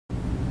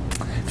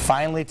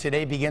Finally,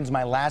 today begins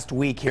my last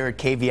week here at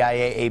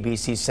KVIA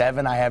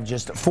ABC-7. I have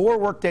just 4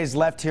 workdays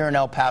left here in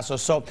El Paso,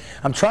 so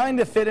I'm trying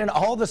to fit in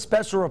all the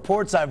special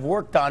reports I've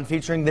worked on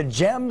featuring the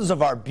gems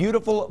of our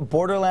beautiful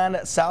borderland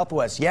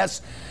Southwest.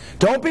 Yes,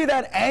 don't be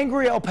that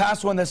angry El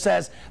Pasoan that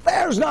says,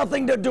 there's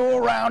nothing to do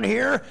around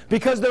here,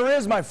 because there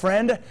is, my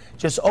friend.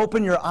 Just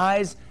open your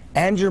eyes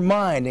and your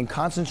mind and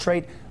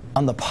concentrate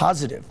on the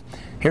positive.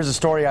 Here's a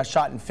story I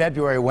shot in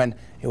February when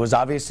it was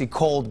obviously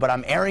cold, but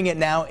I'm airing it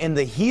now in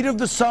the heat of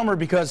the summer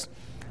because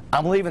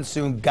I'm leaving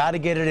soon. Got to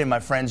get it in, my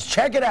friends.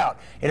 Check it out.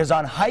 It is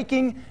on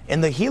hiking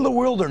in the Gila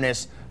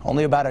wilderness,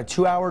 only about a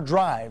 2-hour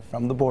drive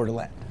from the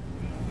borderland.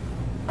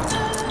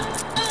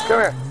 Come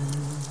here.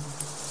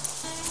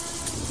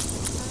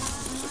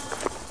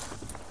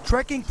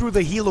 Trekking through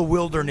the Gila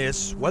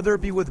wilderness, whether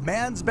it be with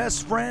man's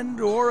best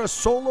friend or a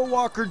solo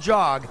walker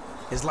jog,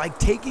 is like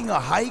taking a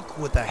hike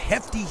with a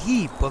hefty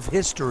heap of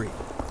history.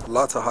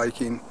 Lots of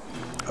hiking,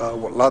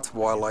 lots of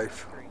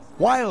wildlife.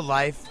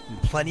 Wildlife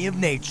and plenty of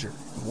nature.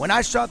 When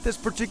I shot this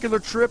particular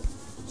trip,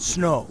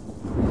 snow.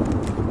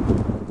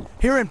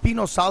 Here in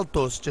Pinos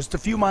Altos, just a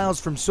few miles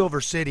from Silver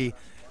City,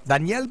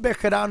 Daniel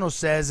Bejarano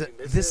says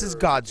this is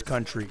God's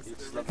country.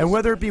 And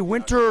whether it be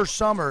winter or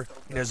summer,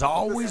 it is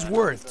always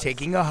worth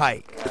taking a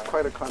hike. It's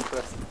quite a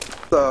contrast.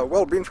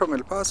 Well, being from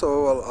El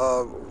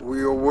Paso,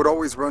 we would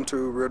always run to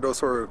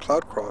Ruidoso or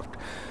Cloudcroft.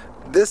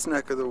 This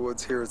neck of the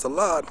woods here is a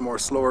lot more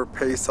slower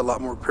paced, a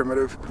lot more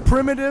primitive.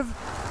 Primitive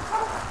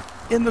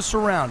in the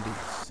surroundings.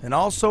 And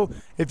also,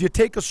 if you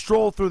take a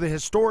stroll through the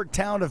historic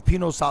town of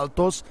Pinos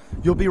Altos,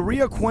 you'll be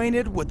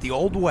reacquainted with the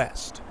Old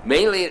West.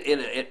 Mainly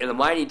in a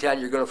mining town,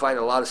 you're going to find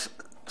a lot of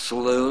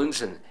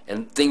saloons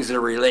and things that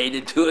are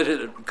related to it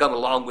that come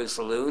along with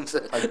saloons.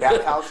 Like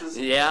bathhouses?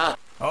 Yeah.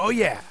 Oh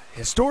yeah,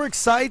 historic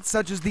sites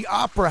such as the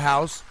Opera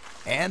House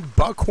and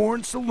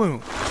Buckhorn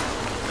Saloon.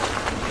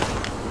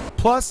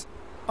 Plus,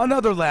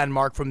 another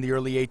landmark from the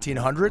early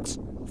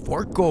 1800s,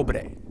 Fort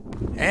Cobre.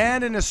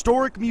 And an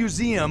historic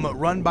museum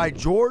run by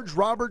George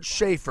Robert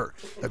Schaefer,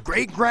 the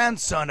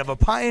great-grandson of a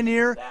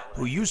pioneer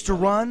who used to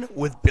run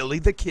with Billy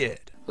the Kid.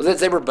 Well,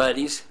 they were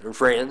buddies or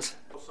friends.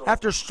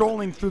 After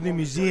strolling through the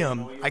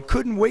museum, I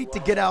couldn't wait to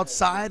get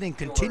outside and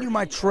continue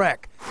my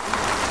trek.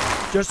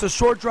 Just a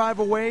short drive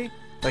away,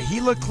 the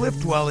Gila Cliff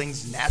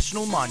Dwellings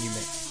National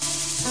Monument.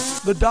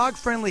 The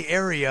dog-friendly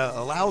area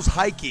allows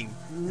hiking,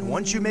 and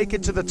once you make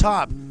it to the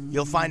top,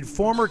 you'll find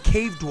former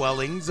cave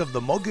dwellings of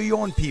the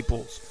Mogollon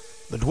peoples.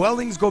 The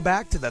dwellings go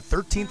back to the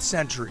 13th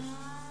century,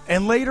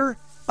 and later,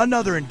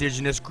 another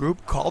indigenous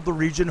group called the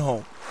region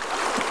home.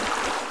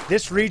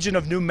 This region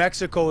of New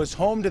Mexico is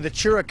home to the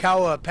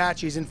Cicala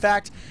Apaches. In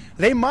fact,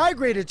 they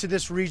migrated to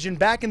this region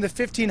back in the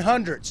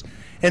 1500s.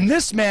 And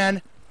this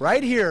man,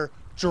 right here,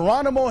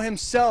 Geronimo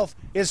himself,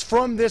 is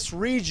from this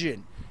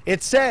region.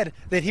 It's said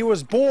that he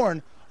was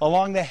born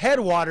along the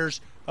headwaters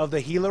of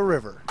the Gila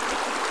River.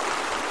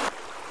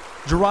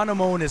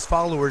 Geronimo and his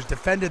followers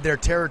defended their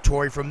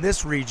territory from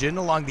this region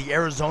along the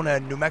Arizona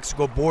and New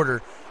Mexico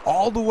border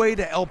all the way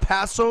to El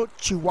Paso,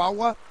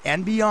 Chihuahua,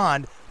 and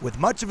beyond, with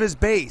much of his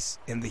base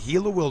in the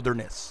Gila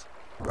wilderness.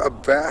 A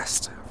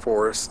vast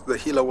forest. The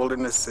Gila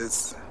wilderness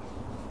is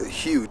a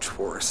huge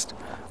forest.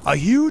 A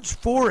huge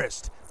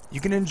forest you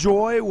can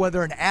enjoy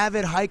whether an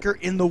avid hiker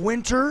in the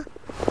winter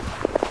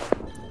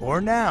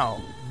or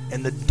now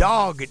in the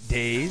dog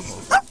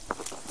days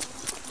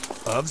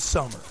of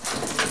summer.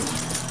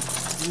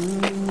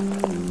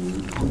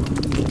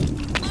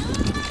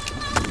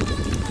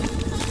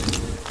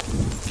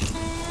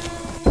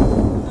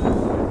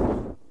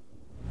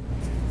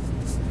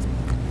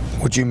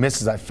 What you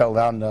miss is I fell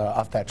down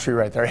off that tree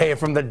right there. Hey,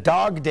 from the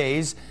dog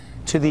days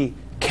to the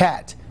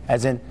cat,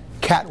 as in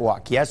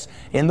catwalk. Yes,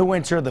 in the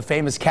winter, the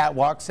famous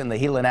catwalks in the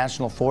Gila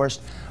National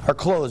Forest are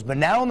closed, but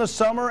now in the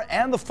summer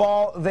and the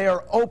fall, they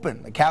are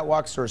open. The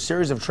catwalks are a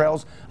series of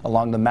trails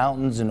along the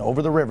mountains and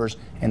over the rivers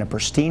in a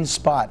pristine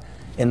spot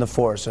in the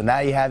forest. So now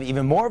you have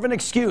even more of an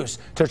excuse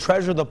to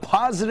treasure the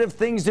positive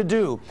things to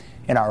do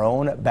in our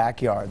own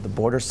backyard, the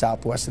border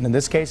Southwest, and in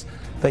this case,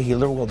 the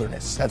Gila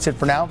wilderness. That's it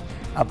for now.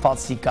 I'm Paul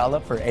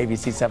Cicala for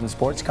ABC-7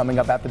 Sports. Coming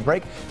up after the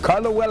break,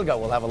 Carlo Huelga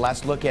will have a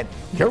last look at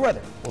your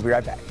weather. We'll be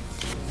right back.